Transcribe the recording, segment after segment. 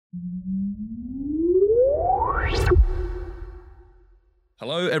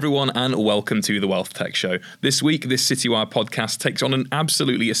Hello, everyone, and welcome to the Wealth Tech Show. This week, this Citywire podcast takes on an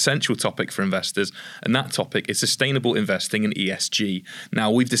absolutely essential topic for investors, and that topic is sustainable investing and ESG. Now,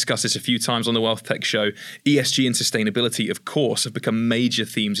 we've discussed this a few times on the Wealth Tech Show. ESG and sustainability, of course, have become major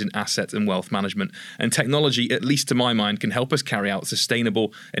themes in asset and wealth management, and technology, at least to my mind, can help us carry out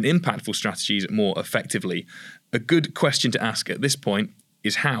sustainable and impactful strategies more effectively. A good question to ask at this point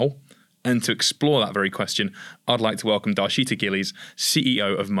is how? And to explore that very question, I'd like to welcome Darshita Gillies,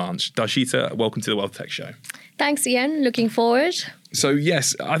 CEO of Manch. Darshita, welcome to the Wealth Tech Show. Thanks, Ian. Looking forward. So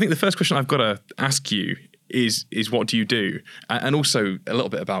yes, I think the first question I've got to ask you is what do you do? And also a little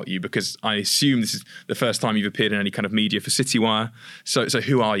bit about you, because I assume this is the first time you've appeared in any kind of media for Citywire. So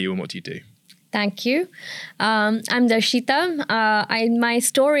who are you and what do you do? Thank you. I'm Darshita. My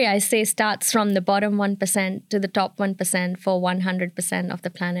story, I say, starts from the bottom 1% to the top 1% for 100% of the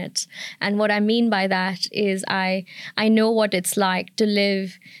planet. And what I mean by that is I know what it's like to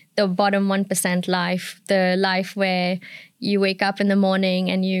live the bottom 1% life, the life where you wake up in the morning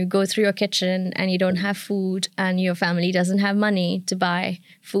and you go through your kitchen and you don't have food and your family doesn't have money to buy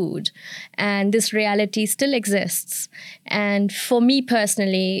food. And this reality still exists. And for me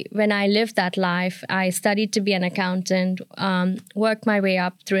personally, when I lived that life, I studied to be an accountant, worked my way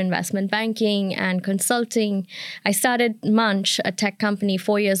up through investment banking and consulting. I started Manch, a tech company,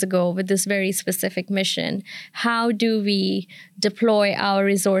 4 years ago with this very specific mission. How do we deploy our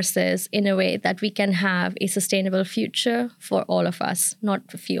resources in a way that we can have a sustainable future for all of us, not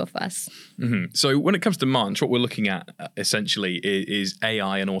a few of us? Mm-hmm. So when it comes to Manch, what we're looking at essentially is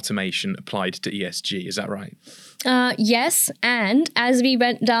AI and automation applied to ESG. Is that right? Yes. And as we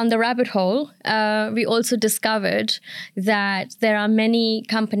went down the rabbit hole, we also discovered that there are many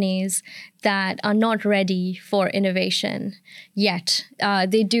companies that are not ready for innovation yet.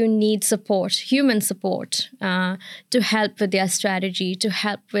 They do need support, human support, to help with their strategy, to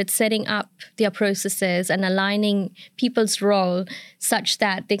help with setting up their processes and aligning people's role such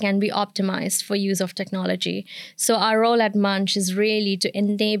that they can be optimized for use of technology. So our role at Manch is really to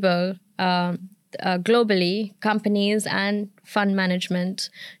enable globally companies and fund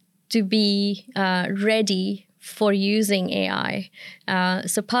management to be ready for using AI.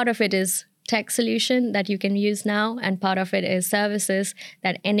 So part of it is tech solution that you can use now, and part of it is services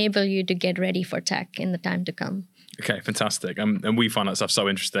that enable you to get ready for tech in the time to come. Okay, fantastic. And we find that stuff so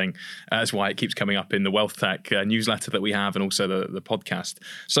interesting. That's why it keeps coming up in the Wealth Tech newsletter that we have and also the podcast.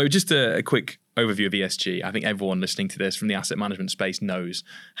 So just a quick overview of ESG. I think everyone listening to this from the asset management space knows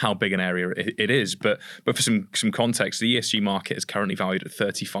how big an area it is. But for some context, the ESG market is currently valued at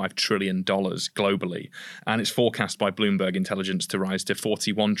 $35 trillion globally. And it's forecast by Bloomberg Intelligence to rise to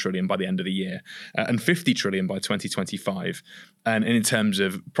 $41 trillion by the end of the year and $50 trillion by 2025. And in terms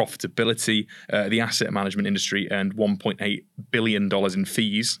of profitability, the asset management industry earned $1.8 billion in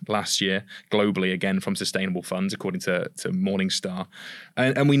fees last year globally, again, from sustainable funds, according to Morningstar.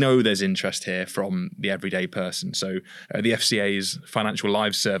 And we know there's interest here from the everyday person. So the FCA's Financial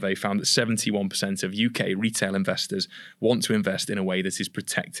Lives survey found that 71% of UK retail investors want to invest in a way that is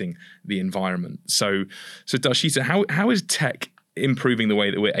protecting the environment. So Darshita, how is tech improving the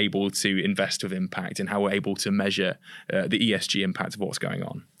way that we're able to invest with impact and how we're able to measure the ESG impact of what's going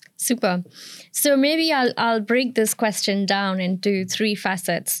on? Super. So maybe I'll break this question down into three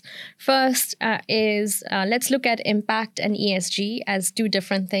facets. First is let's look at impact and ESG as two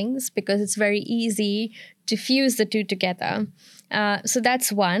different things, because it's very easy to fuse the two together. So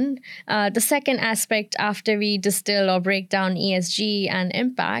that's one. The second aspect, after we distill or break down ESG and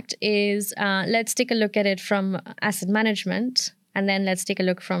impact, is let's take a look at it from asset management. And then let's take a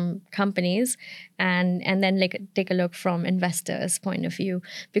look from companies and then take a look from investors' point of view,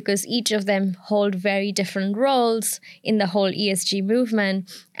 because each of them hold very different roles in the whole ESG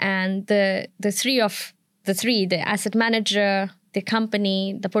movement. And the three, the asset manager, the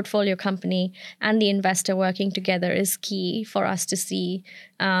company, the portfolio company, and the investor working together is key for us to see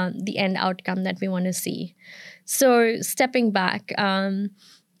the end outcome that we want to see. So stepping back to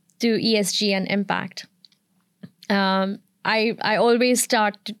ESG and impact. I always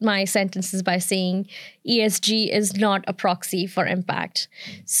start my sentences by saying ESG is not a proxy for impact.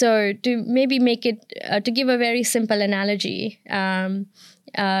 So to maybe make it, to give a very simple analogy,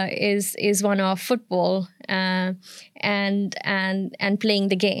 is one of football and playing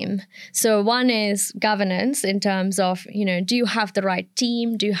the game. So one is governance in terms of, do you have the right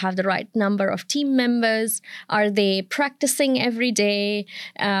team? Do you have the right number of team members? Are they practicing every day?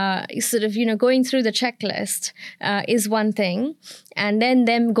 Sort of, going through the checklist is one thing. And then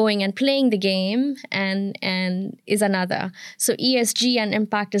them going and playing the game and is another. So ESG and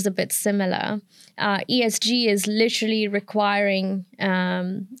impact is a bit similar. ESG is literally requiring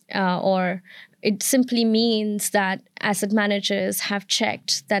or it simply means that asset managers have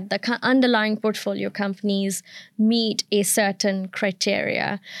checked that the underlying portfolio companies meet a certain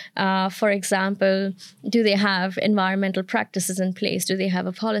criteria. For example, do they have environmental practices in place? Do they have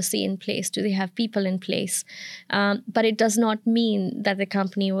a policy in place? Do they have people in place? But it does not mean that the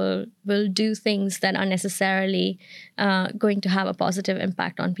company will do things that are necessarily going to have a positive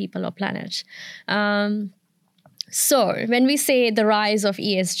impact on people or planet. So when we say the rise of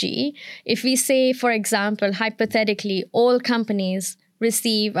ESG, if we say, for example, hypothetically, all companies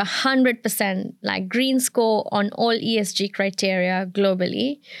receive 100% like green score on all ESG criteria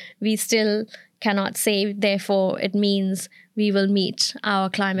globally, we still cannot say, therefore, it means we will meet our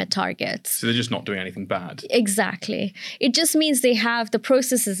climate targets. So they're just not doing anything bad. Exactly. It just means they have the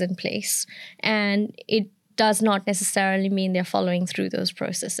processes in place, and it does not necessarily mean they're following through those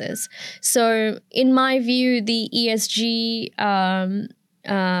processes. So in my view, the ESG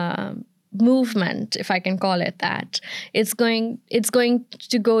movement, if I can call it that, it's going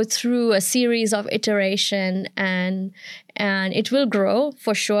to go through a series of iteration, and it will grow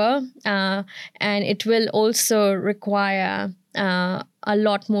for sure, and it will also require a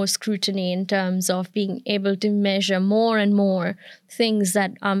lot more scrutiny in terms of being able to measure more and more things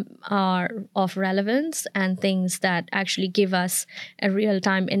that are of relevance and things that actually give us a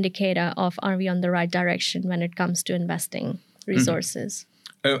real-time indicator of, are we on the right direction when it comes to investing resources.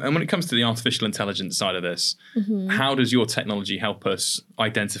 Mm-hmm. And when it comes to the artificial intelligence side of this, how does your technology help us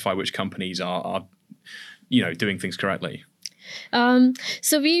identify which companies are doing things correctly?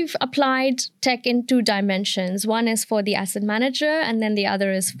 So we've applied tech in two dimensions. One is for the asset manager, and then the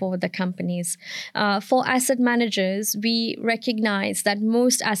other is for the companies. For asset managers, we recognize that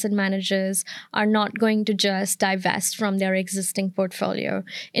most asset managers are not going to just divest from their existing portfolio.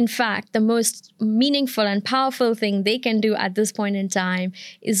 In fact, the most meaningful and powerful thing they can do at this point in time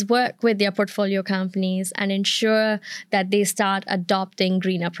is work with their portfolio companies and ensure that they start adopting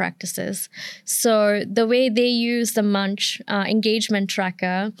greener practices. So the way they use the Munch engagement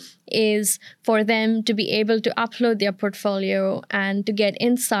tracker is for them to be able to upload their portfolio and to get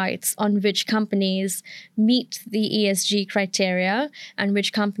insights on which companies meet the ESG criteria and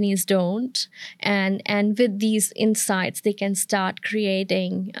which companies don't. And with these insights, they can start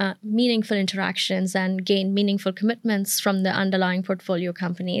creating meaningful interactions and gain meaningful commitments from the underlying portfolio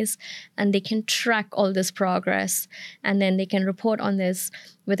companies. And they can track all this progress, and then they can report on this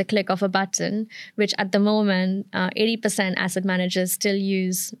with a click of a button, which at the moment, 80% asset managers still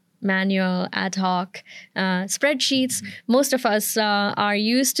use manual, ad hoc spreadsheets. Most of us are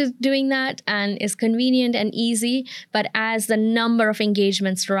used to doing that, and is convenient and easy. But as the number of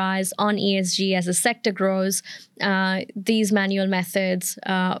engagements rise on ESG, as the sector grows, these manual methods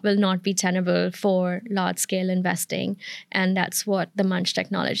will not be tenable for large-scale investing. And that's what the Munch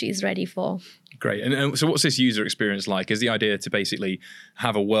technology is ready for. Great. And so what's this user experience like? Is the idea to basically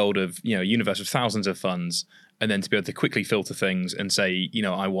have a world of, a universe of thousands of funds, and then to be able to quickly filter things and say,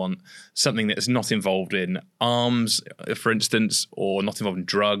 I want something that is not involved in arms, for instance, or not involved in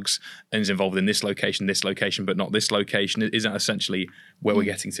drugs, and is involved in this location, but not this location? Is that essentially where we're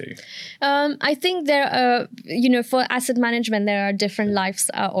getting to? I think there are, for asset management, there are different lives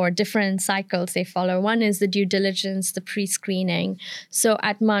or different cycles they follow. One is the due diligence, the pre-screening. So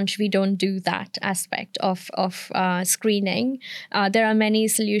at Munch, we don't do that aspect of screening. There are many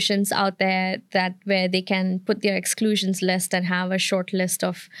solutions out there where they can put their exclusions list and have a short list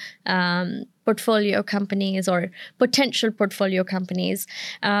of portfolio companies or potential portfolio companies.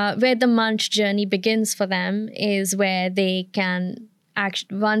 Where the Munch journey begins for them is where they can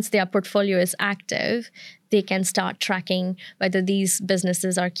once their portfolio is active, they can start tracking whether these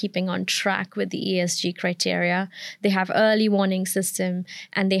businesses are keeping on track with the ESG criteria. They have early warning system,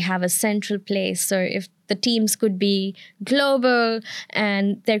 and they have a central place. So if the teams could be global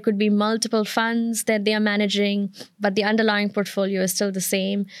and there could be multiple funds that they are managing, but the underlying portfolio is still the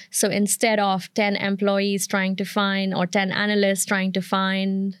same. So instead of 10 employees trying to find, or 10 analysts trying to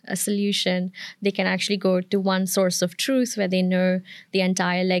find a solution, they can actually go to one source of truth where they know the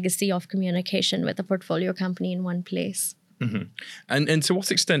entire legacy of communication with a portfolio company in one place. Mm-hmm. And to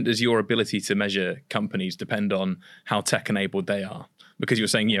what extent does your ability to measure companies depend on how tech-enabled they are? because you're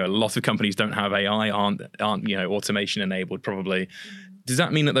saying, a lot of companies don't have AI, aren't automation enabled probably. Does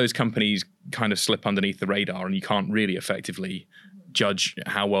that mean that those companies kind of slip underneath the radar and you can't really effectively judge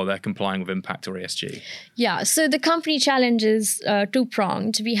how well they're complying with impact or ESG? Yeah, so the company challenge is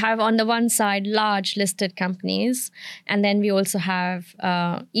two-pronged. We have on the one side large listed companies, and then we also have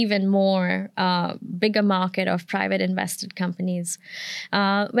even more bigger market of private invested companies.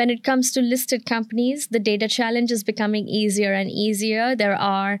 When it comes to listed companies, the data challenge is becoming easier and easier. There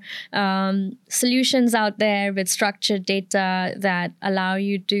are solutions out there with structured data that allow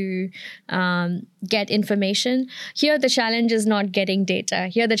you to get information. Here, the challenge is not getting data.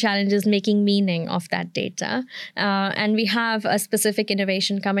 Here, the challenge is making meaning of that data. And we have a specific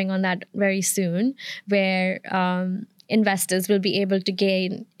innovation coming on that very soon, where investors will be able to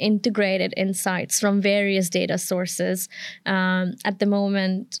gain integrated insights from various data sources. At the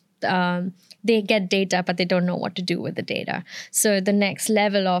moment, they get data, but they don't know what to do with the data. So the next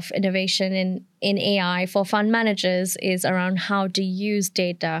level of innovation in AI for fund managers is around how to use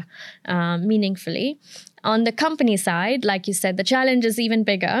data meaningfully. On the company side, like you said, the challenge is even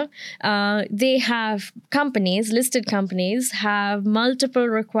bigger. They have listed companies, have multiple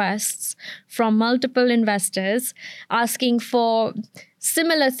requests from multiple investors asking for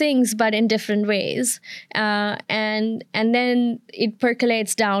similar things but in different ways, and then it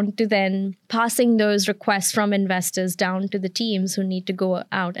percolates down to then passing those requests from investors down to the teams who need to go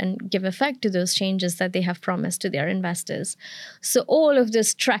out and give effect to those changes that they have promised to their investors. So all of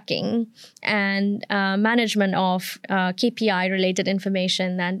this tracking and management of KPI related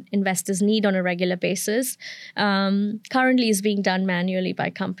information that investors need on a regular basis currently is being done manually by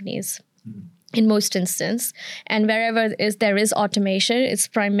companies. In most instances. And wherever there is automation, it's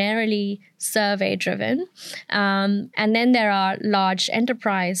primarily survey driven. And then there are large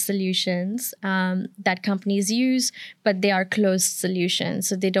enterprise solutions that companies use, but they are closed solutions.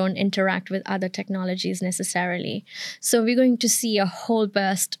 So they don't interact with other technologies necessarily. So we're going to see a whole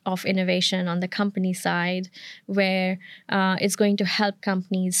burst of innovation on the company side where it's going to help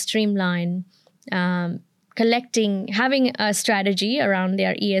companies streamline having a strategy around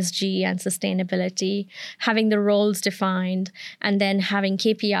their ESG and sustainability, having the roles defined, and then having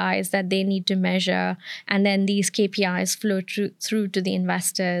KPIs that they need to measure. And then these KPIs flow through to the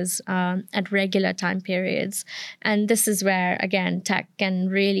investors at regular time periods. And this is where, again, tech can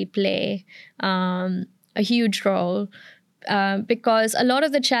really play a huge role because a lot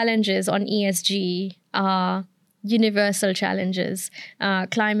of the challenges on ESG are universal challenges,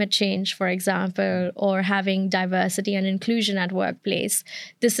 climate change, for example, or having diversity and inclusion at workplace.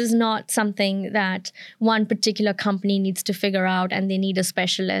 This is not something that one particular company needs to figure out and they need a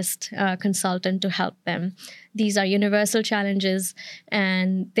specialist consultant to help them. These are universal challenges,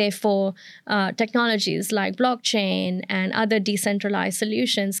 and therefore technologies like blockchain and other decentralized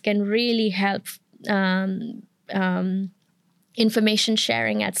solutions can really help information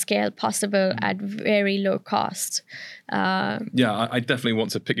sharing at scale possible at very low cost. I definitely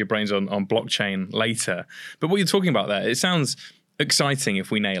want to pick your brains on blockchain later. But what you're talking about there, it sounds exciting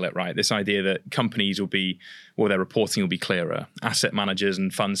if we nail it right. This idea that companies their reporting will be clearer. Asset managers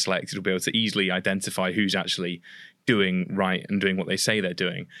and fund selectors will be able to easily identify who's actually doing right and doing what they say they're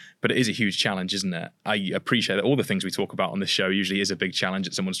doing. But it is a huge challenge, isn't it? I appreciate that all the things we talk about on this show usually is a big challenge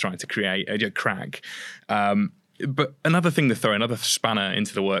that someone's trying to crack. But another thing to throw, another spanner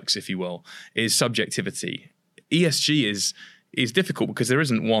into the works, if you will, is subjectivity. ESG is difficult because there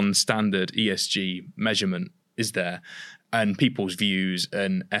isn't one standard ESG measurement, is there? And people's views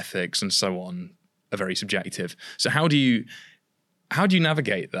and ethics and so on are very subjective. So how do you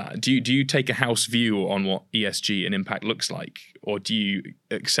navigate that? Do you take a house view on what ESG and impact looks like, or do you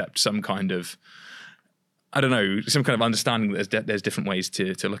accept some kind of some kind of understanding that there's different ways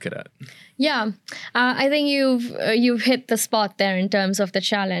to look at it? Yeah, I think you've hit the spot there in terms of the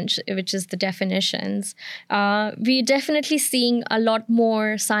challenge, which is the definitions. We're definitely seeing a lot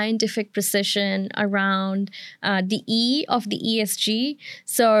more scientific precision around the E of the ESG.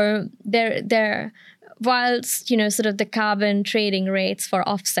 So whilst, sort of the carbon trading rates for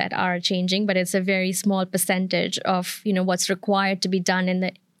offset are changing, but it's a very small percentage of, what's required to be done in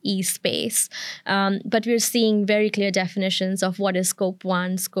the E space. But we're seeing very clear definitions of what is Scope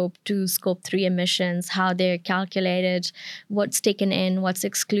 1, Scope 2, Scope 3 emissions, how they're calculated, what's taken in, what's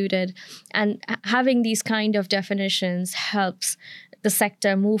excluded. And having these kind of definitions helps the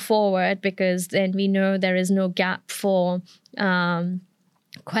sector move forward, because then we know there is no gap for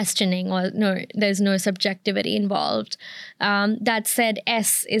questioning, or there's no subjectivity involved. That said,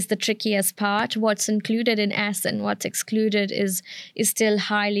 S is the trickiest part. What's included in S and what's excluded is still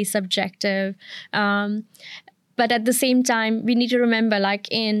highly subjective. But at the same time, we need to remember, like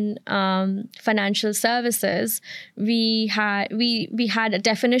in financial services, we had a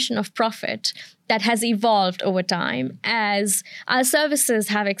definition of profit that has evolved over time as our services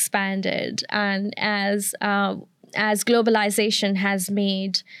have expanded and as globalization has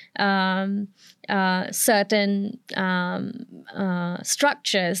made certain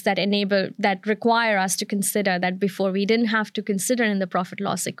structures that require us to consider that before we didn't have to consider in the profit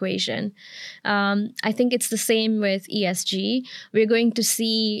loss equation. I think it's the same with ESG. We're going to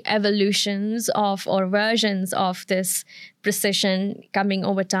see evolutions of or versions of this precision coming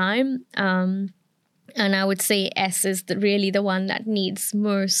over time. And I would say S is really the one that needs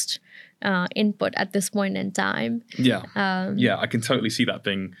most input at this point in time. Yeah, I can totally see that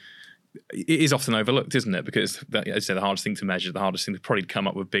being. It is often overlooked, isn't it? Because, as I say, the hardest thing to measure, the hardest thing to probably come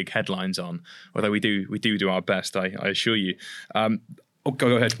up with big headlines on. Although we do our best, I assure you. Go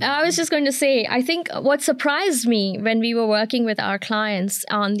ahead. I was just going to say, I think what surprised me when we were working with our clients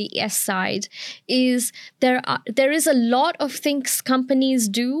on the S side is there is a lot of things companies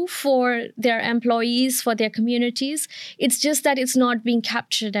do for their employees, for their communities. It's just that it's not being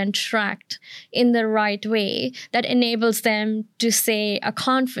captured and tracked in the right way that enables them to say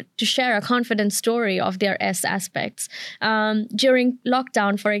to share a confident story of their S aspects. During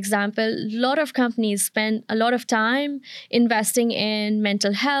lockdown, for example, a lot of companies spend a lot of time investing in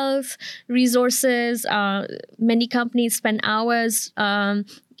mental health resources. Many companies spend hours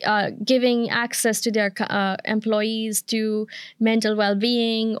giving access to their employees to mental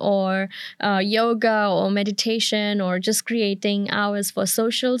well-being or yoga or meditation or just creating hours for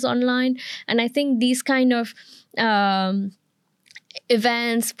socials online. And I think these kind of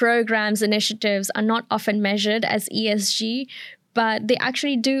events, programs, initiatives are not often measured as ESG, but they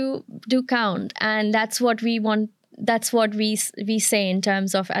actually do count. And that's what we want. That's what we say in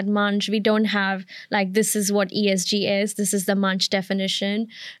terms of at Munch. We don't have like, this is what ESG is. This is the Munch definition.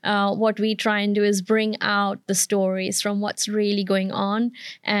 What we try and do is bring out the stories from what's really going on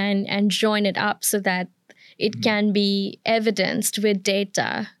and join it up so that it can be evidenced with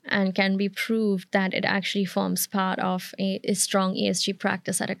data and can be proved that it actually forms part of a strong ESG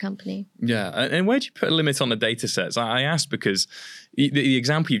practice at a company. Yeah, and where do you put a limit on the data sets? I ask because the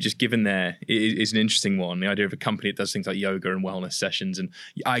example you've just given there is an interesting one. The idea of a company that does things like yoga and wellness sessions. And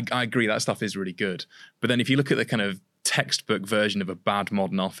I agree that stuff is really good. But then if you look at the kind of textbook version of a bad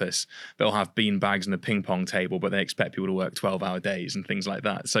modern office, they'll have bean bags and a ping pong table, but they expect people to work 12-hour days and things like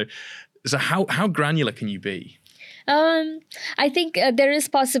that. So how granular can you be? I think there is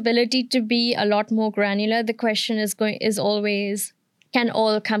possibility to be a lot more granular. The question is always, can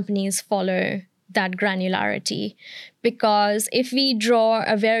all companies follow that granularity? Because if we draw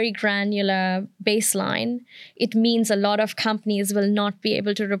a very granular baseline, it means a lot of companies will not be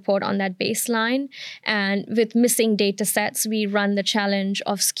able to report on that baseline. And with missing data sets, we run the challenge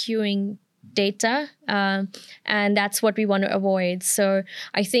of skewing data, and that's what we want to avoid. So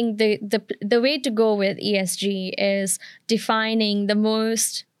I think the way to go with ESG is defining the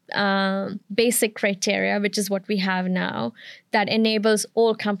most basic criteria, which is what we have now, that enables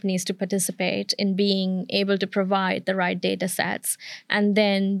all companies to participate in being able to provide the right data sets, and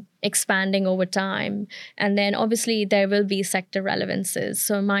then expanding over time. And then obviously there will be sector relevances.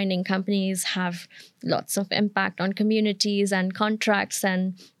 So mining companies have lots of impact on communities and contracts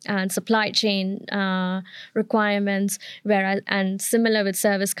and supply chain requirements, and similar with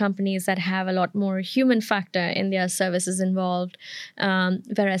service companies that have a lot more human factor in their services involved.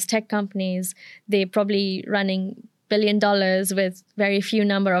 Whereas tech companies, they're probably running $1 billion with very few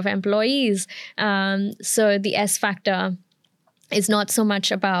number of employees. So the S factor is not so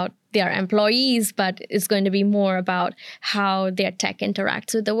much about their employees, but it's going to be more about how their tech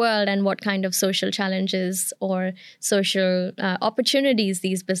interacts with the world and what kind of social challenges or social opportunities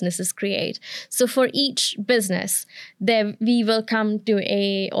these businesses create. So for each business, we will come to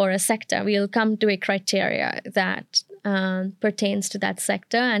a sector, we will come to a criteria that pertains to that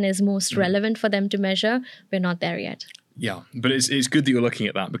sector and is most relevant for them to measure. We're not there yet. Yeah, but it's good that you're looking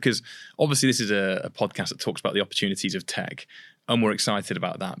at that, because obviously this is a podcast that talks about the opportunities of tech, and we're excited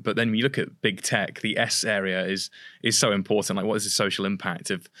about that. But then when you look at big tech, the S area is so important. Like, what is the social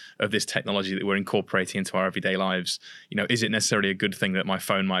impact of this technology that we're incorporating into our everyday lives? You know, is it necessarily a good thing that my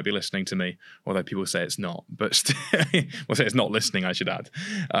phone might be listening to me? Although people say it's not, but we'll say it's not listening, I should add.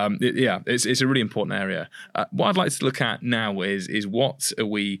 It's a really important area. What I'd like to look at now is what are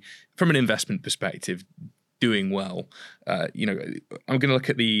we, from an investment perspective, doing well. I'm going to look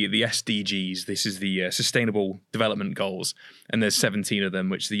at the SDGs. This is the Sustainable Development Goals, and there's 17 of them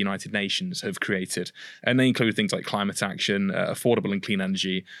which the United Nations have created, and they include things like climate action, affordable and clean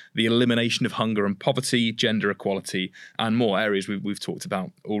energy, the elimination of hunger and poverty, gender equality, and more areas we've talked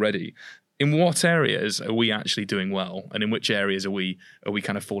about already. In what areas are we actually doing well, and in which areas are we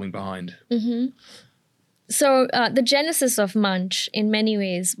kind of falling behind? Mm-hmm. So the genesis of Munch, in many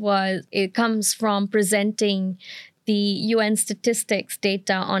ways, it comes from presenting the UN statistics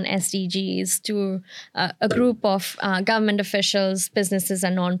data on SDGs to a group of government officials, businesses,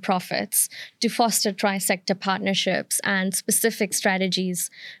 and nonprofits to foster tri-sector partnerships and specific strategies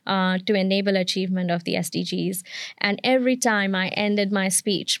to enable achievement of the SDGs. And every time I ended my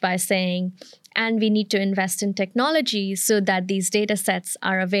speech by saying, and we need to invest in technology so that these data sets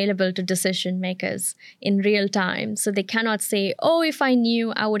are available to decision makers in real time. So they cannot say, oh, if I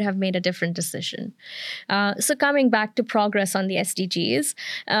knew, I would have made a different decision. So coming back to progress on the SDGs,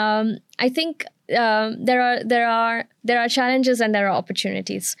 I think there are challenges and there are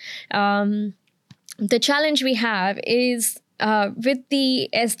opportunities. The challenge we have is with the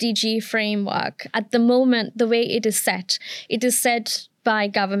SDG framework, at the moment, the way it is set by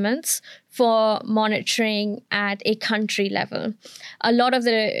governments for monitoring at a country level. A lot of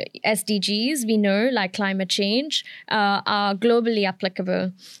the SDGs we know, like climate change, are globally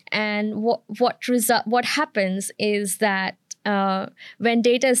applicable. And what happens is that when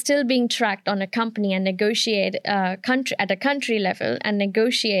data is still being tracked on a company and negotiated at a country level and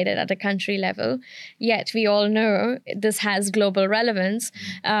negotiated at a country level, yet we all know this has global relevance,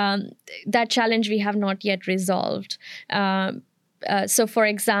 that challenge we have not yet resolved. So, for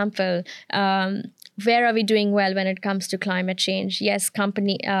example, where are we doing well when it comes to climate change? Yes,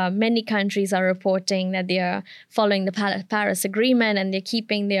 many countries are reporting that they are following the Paris Agreement and they're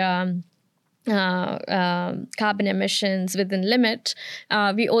keeping their carbon emissions within limit.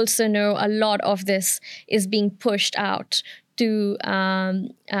 We also know a lot of this is being pushed out to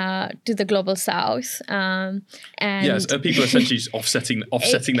the global south, and yes, people are essentially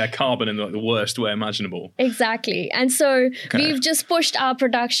offsetting their carbon in the worst way imaginable. Exactly, and so we've just pushed our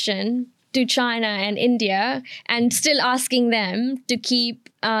production to China and India, and still asking them to keep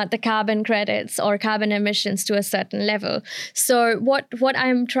the carbon credits or carbon emissions to a certain level. So what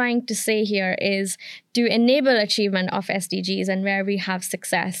I'm trying to say here is to enable achievement of SDGs and where we have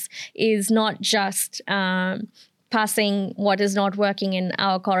success is not just passing what is not working in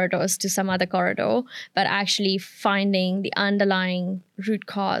our corridors to some other corridor, but actually finding the underlying root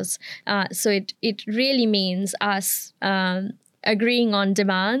cause. So it really means us agreeing on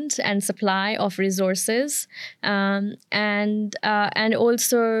demand and supply of resources, and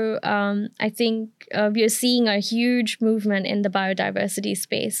also I think we are seeing a huge movement in the biodiversity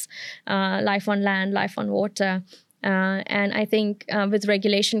space, life on land, life on water. And I think with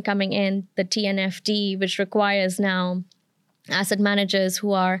regulation coming in, the TNFD, which requires now asset managers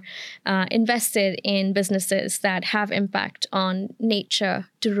who are invested in businesses that have impact on nature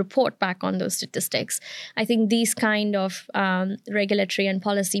to report back on those statistics. I think these kind of regulatory and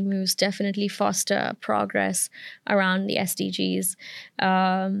policy moves definitely foster progress around the SDGs.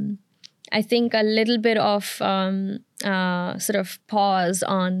 I think a little bit of sort of pause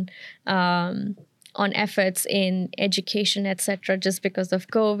on efforts in education, etc., just because of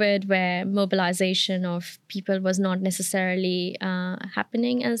COVID, where mobilization of people was not necessarily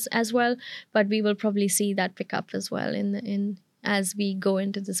happening as well. But we will probably see that pick up as well as we go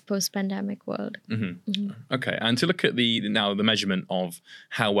into this post-pandemic world. Mm-hmm. Mm-hmm. Okay, and to look at the measurement of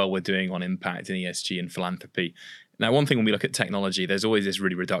how well we're doing on impact in ESG and philanthropy. Now, one thing when we look at technology, there's always this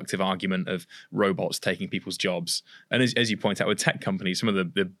really reductive argument of robots taking people's jobs. And as you point out with tech companies, some of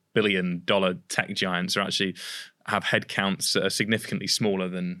the billion-dollar tech giants have headcounts significantly smaller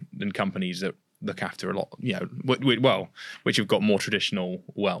than companies that look after a lot, which have got more traditional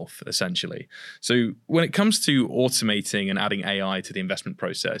wealth, essentially. So when it comes to automating and adding AI to the investment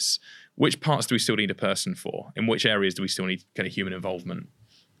process, which parts do we still need a person for? In which areas do we still need kind of human involvement?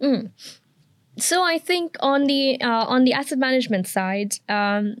 So I think on the asset management side,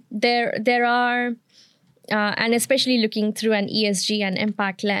 there are, and especially looking through an ESG and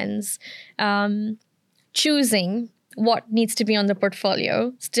impact lens, choosing what needs to be on the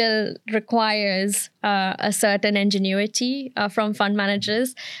portfolio still requires a certain ingenuity from fund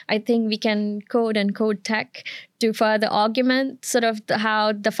managers. I think we can code and code tech to further augment sort of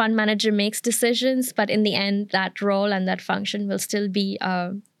how the fund manager makes decisions, but in the end, that role and that function will still be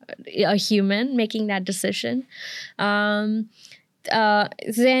a human making that decision. Then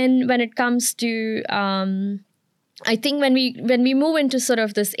when it comes to I think when we move into sort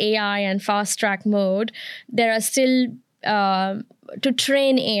of this AI and fast track mode, there are still to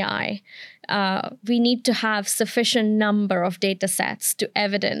train AI. We need to have sufficient number of data sets to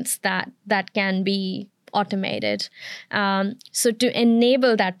evidence that can be automated. So to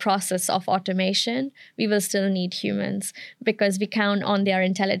enable that process of automation, we will still need humans because we count on their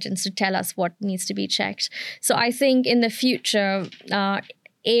intelligence to tell us what needs to be checked. So I think in the future,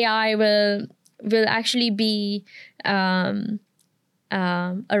 AI will actually be a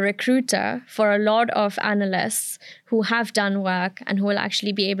recruiter for a lot of analysts who have done work and who will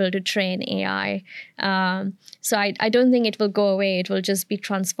actually be able to train AI. So I don't think it will go away. It will just be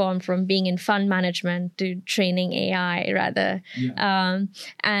transformed from being in fund management to training AI rather. Yeah.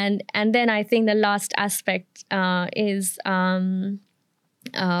 And then I think the last aspect is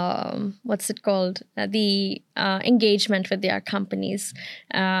what's it called? The engagement with their companies.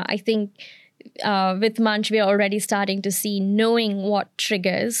 I think with Munch, we are already starting to see knowing what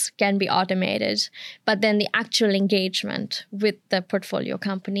triggers can be automated, but then the actual engagement with the portfolio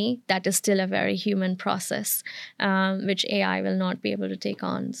company, that is still a very human process, which AI will not be able to take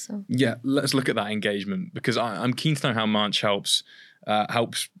on. So yeah, let's look at that engagement, because I'm keen to know how Munch helps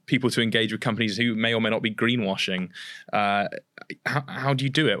people to engage with companies who may or may not be greenwashing. How do you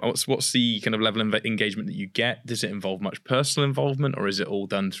do it? What's the kind of level of engagement that you get? Does it involve much personal involvement, or is it all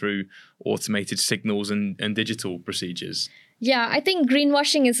done through automated signals and digital procedures? Yeah, I think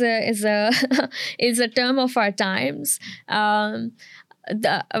greenwashing is a is a term of our times.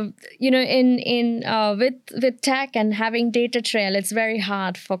 With tech and having data trail, it's very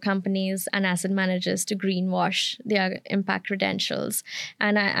hard for companies and asset managers to greenwash their impact credentials.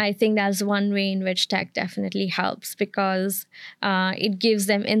 And I think that's one way in which tech definitely helps, because it gives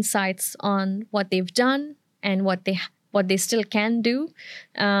them insights on what they've done and what they still can do,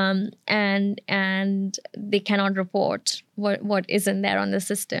 and they cannot report what isn't there on the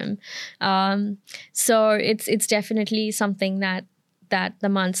system. So it's definitely something that the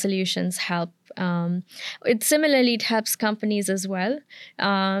Munch solutions help. It helps companies as well,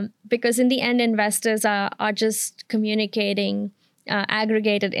 because in the end, investors are just communicating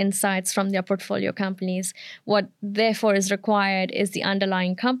aggregated insights from their portfolio companies. What therefore is required is the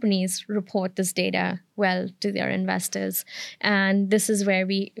underlying companies report this data well to their investors, and this is where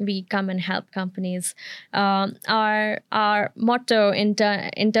we come and help companies. Our motto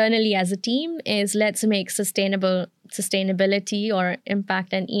internally as a team is, let's make sustainability or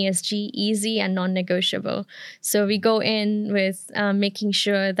impact and ESG easy and non-negotiable. So we go in with making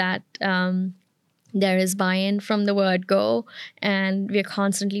sure that there is buy-in from the word go, and we're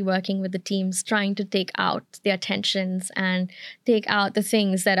constantly working with the teams trying to take out their tensions and take out the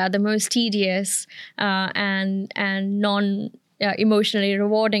things that are the most tedious and non emotionally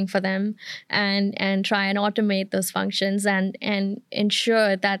rewarding for them, and try and automate those functions and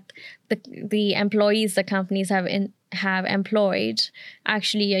ensure that the employees the companies have employed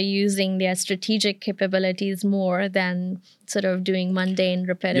actually are using their strategic capabilities more than sort of doing mundane,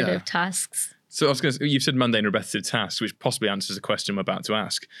 repetitive tasks. So I was going to say, you've said mundane, repetitive tasks, which possibly answers a question I'm about to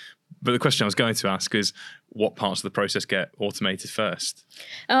ask. But the question I was going to ask is, what parts of the process get automated first?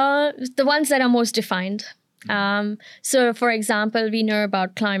 The ones that are most defined. So, for example, we know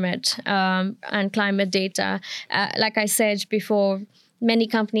about climate and climate data. Like I said before, many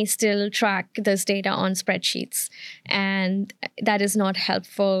companies still track this data on spreadsheets, and that is not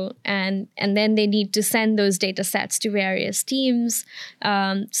helpful. And then they need to send those data sets to various teams.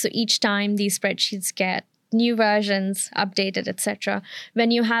 So each time these spreadsheets get new versions, updated, etc. When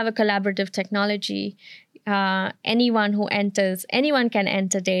you have a collaborative technology, anyone can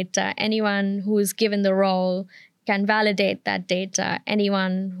enter data. Anyone who is given the role can validate that data.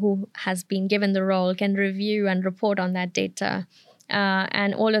 Anyone who has been given the role can review and report on that data.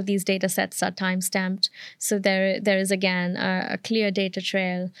 And all of these data sets are time-stamped. So there is, again, a clear data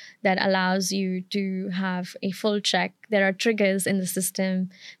trail that allows you to have a full check. There are triggers in the system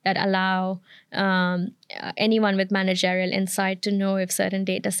that allow anyone with managerial insight to know if certain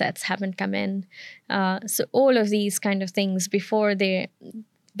data sets haven't come in. So all of these kind of things, before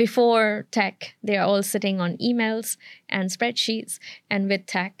tech, they're all sitting on emails and spreadsheets. And with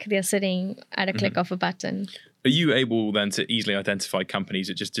tech, they're sitting at a click of a button. Are you able then to easily identify companies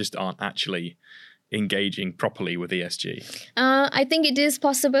that just aren't actually engaging properly with ESG? I think it is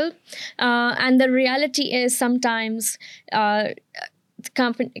possible. And the reality is sometimes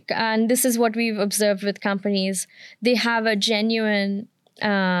company, and this is what we've observed with companies, they have a genuine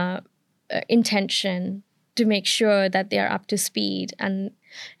intention to make sure that they are up to speed, and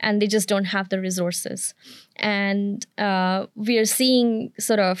they just don't have the resources. And we are seeing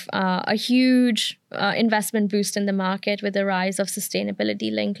sort of a huge investment boost in the market with the rise of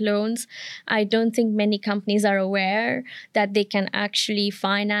sustainability-linked loans. I don't think many companies are aware that they can actually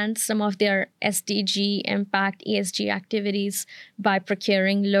finance some of their SDG impact ESG activities by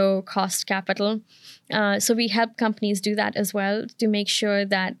procuring low-cost capital. So we help companies do that as well to make sure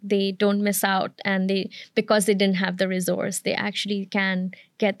that they don't miss out, and because they didn't have the resource, they actually can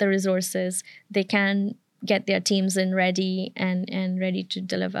get the resources. They can get their teams in ready and ready to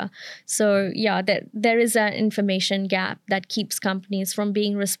deliver. So yeah, there is an information gap that keeps companies from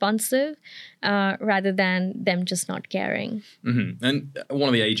being responsive rather than them just not caring. Mm-hmm. And one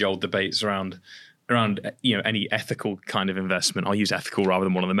of the age-old debates around any ethical kind of investment, I'll use ethical rather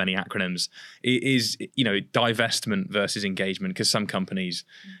than one of the many acronyms, is divestment versus engagement. Because some companies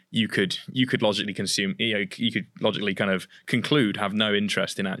you could logically consume, you could logically kind of conclude have no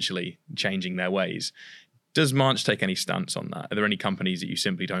interest in actually changing their ways. Does March take any stance on that? Are there any companies that you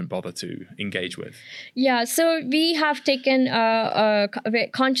simply don't bother to engage with? Yeah, so we have taken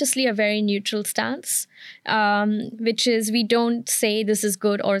consciously a very neutral stance, which is we don't say this is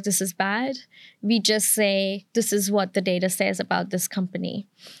good or this is bad. We just say this is what the data says about this company.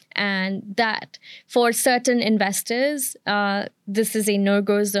 And that for certain investors, this is a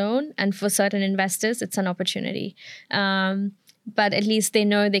no-go zone. And for certain investors, it's an opportunity. But at least they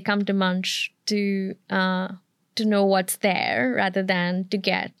know they come to Munch to know what's there rather than to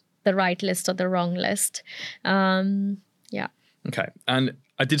get the right list or the wrong list. Yeah. Okay. And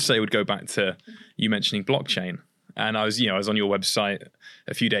I did say I would go back to you mentioning blockchain. And I was on your website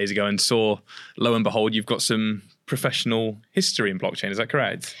a few days ago and saw, lo and behold, you've got some professional history in blockchain. Is that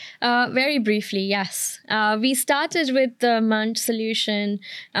correct? Very briefly, yes. We started with the Munch solution,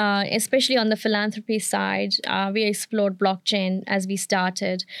 especially on the philanthropy side. We explored blockchain as we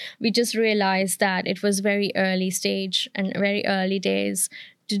started. We just realized that it was very early stage and very early days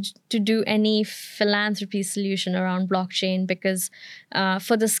to do any philanthropy solution around blockchain, because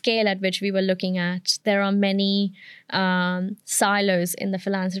for the scale at which we were looking at, there are many silos in the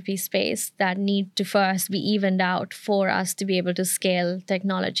philanthropy space that need to first be evened out for us to be able to scale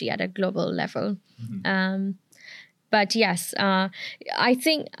technology at a global level. Mm-hmm. But yes, I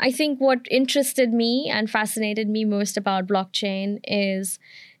think what interested me and fascinated me most about blockchain is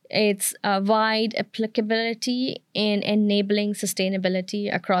its wide applicability in enabling sustainability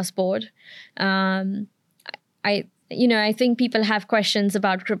across board. I think people have questions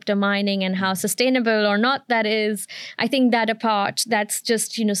about crypto mining and how sustainable or not that is. I think that apart, that's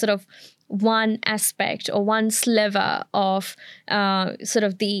just sort of one aspect or one sliver of sort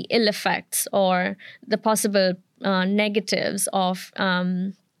of the ill effects or the possible negatives of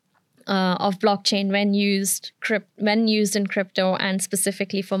blockchain when used in crypto and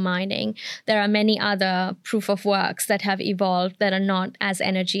specifically for mining. There are many other proof of works that have evolved that are not as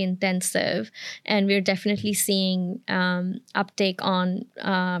energy intensive, and we're definitely seeing uptake on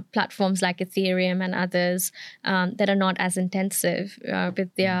platforms like Ethereum and others that are not as intensive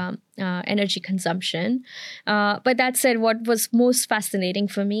with their energy consumption. But that said, what was most fascinating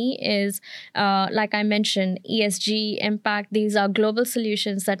for me is, like I mentioned, ESG impact. These are global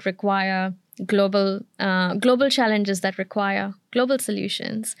solutions that require global challenges that require global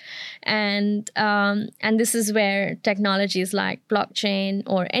solutions, and this is where technologies like blockchain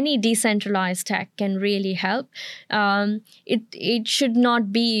or any decentralized tech can really help. It should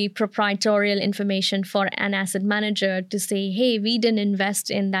not be proprietary information for an asset manager to say, hey, we didn't invest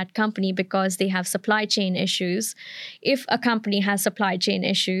in that company because they have supply chain issues. If a company has supply chain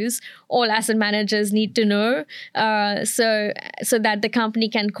issues, all asset managers need to know so that the company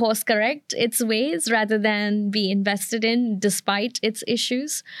can course correct its ways rather than be invested in despite its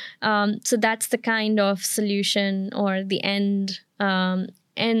issues. So that's the kind of solution or the end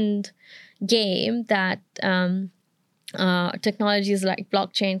game that technologies like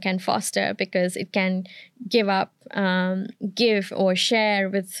blockchain can foster, because it can give or share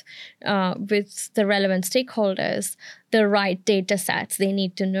with the relevant stakeholders the right data sets they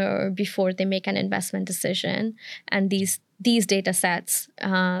need to know before they make an investment decision. And these data sets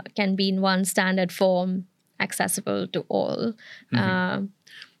can be in one standard form, accessible to all. Mm-hmm.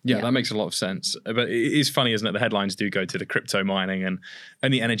 Yeah, that makes a lot of sense. But it is funny, isn't it? The headlines do go to the crypto mining and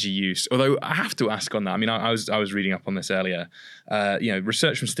the energy use. Although I have to ask on that. I mean, I was reading up on this earlier.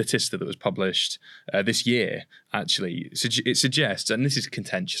 Research from Statista that was published this year, actually, it suggests, and this is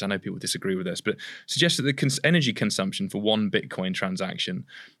contentious, I know people disagree with this, but suggests that the energy consumption for one Bitcoin transaction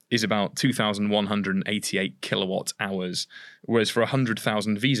is about 2,188 kilowatt hours, whereas for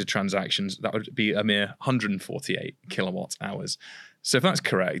 100,000 Visa transactions, that would be a mere 148 kilowatt hours. So if that's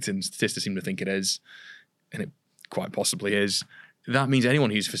correct, and statistics seem to think it is, and it quite possibly is, that means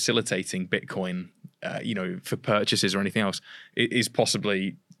anyone who's facilitating Bitcoin for purchases or anything else, it is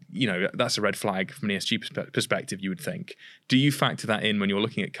possibly, that's a red flag from an ESG perspective, you would think. Do you factor that in when you're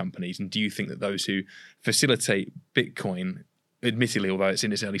looking at companies? And do you think that those who facilitate Bitcoin, admittedly, although it's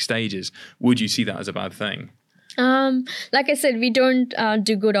in its early stages, would you see that as a bad thing? Like I said, we don't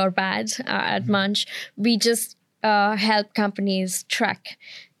do good or bad at Munch. We just help companies track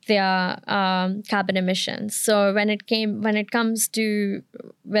their carbon emissions. So when it comes to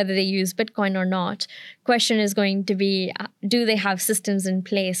whether they use Bitcoin or not, question is going to be, do they have systems in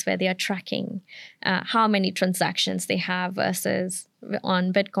place where they are tracking how many transactions they have versus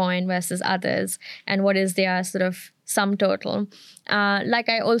on Bitcoin versus others, and what is their sort of sum total.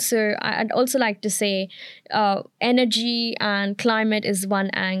 I'd also like to say energy and climate is one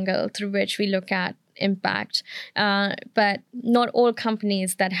angle through which we look at impact, but not all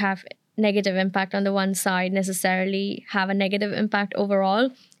companies that have negative impact on the one side necessarily have a negative impact overall.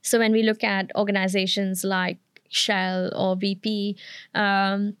 So when we look at organizations like Shell or BP,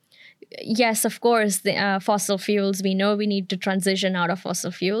 yes, of course, the fossil fuels, we know we need to transition out of fossil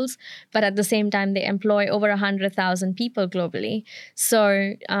fuels, but at the same time, they employ over 100,000 people globally.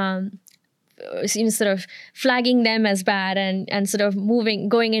 So sort of flagging them as bad and sort of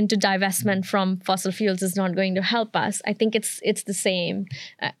going into divestment from fossil fuels is not going to help us. I think it's the same.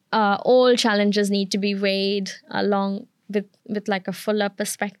 All challenges need to be weighed along with like a fuller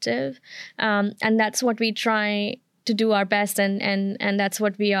perspective, and that's what we try to do our best, and that's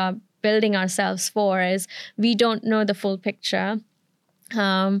what we are building ourselves for. Is we don't know the full picture.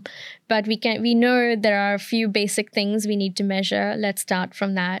 But we know there are a few basic things we need to measure. Let's start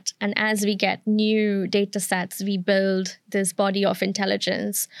from that. And as we get new data sets, we build this body of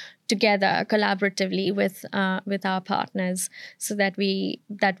intelligence together collaboratively with our partners, so that we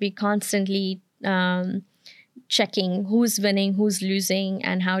constantly checking who's winning, who's losing,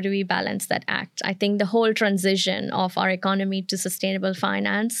 and how do we balance that act. I think the whole transition of our economy to sustainable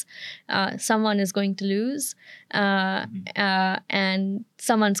finance, someone is going to lose and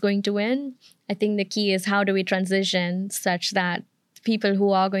someone's going to win. I think the key is how do we transition such that people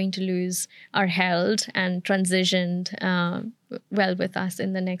who are going to lose are held and transitioned well with us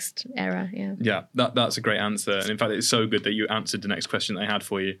in the next era. Yeah, that's a great answer. And in fact, it's so good that you answered the next question that I had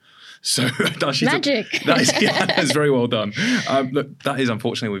for you. So magic. That's very well done. Look, that is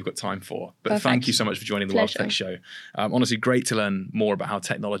unfortunately we've got time for. But Perfect. Thank you so much for joining the Wealth Tech Show. Honestly, great to learn more about how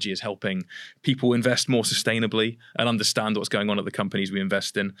technology is helping people invest more sustainably and understand what's going on at the companies we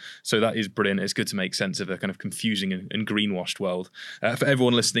invest in. So that is brilliant. It's good to make sense of a kind of confusing and greenwashed world. For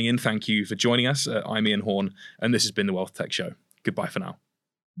everyone listening in, thank you for joining us. I'm Ian Horn, and this has been the Wealth Tech Show. Goodbye for now.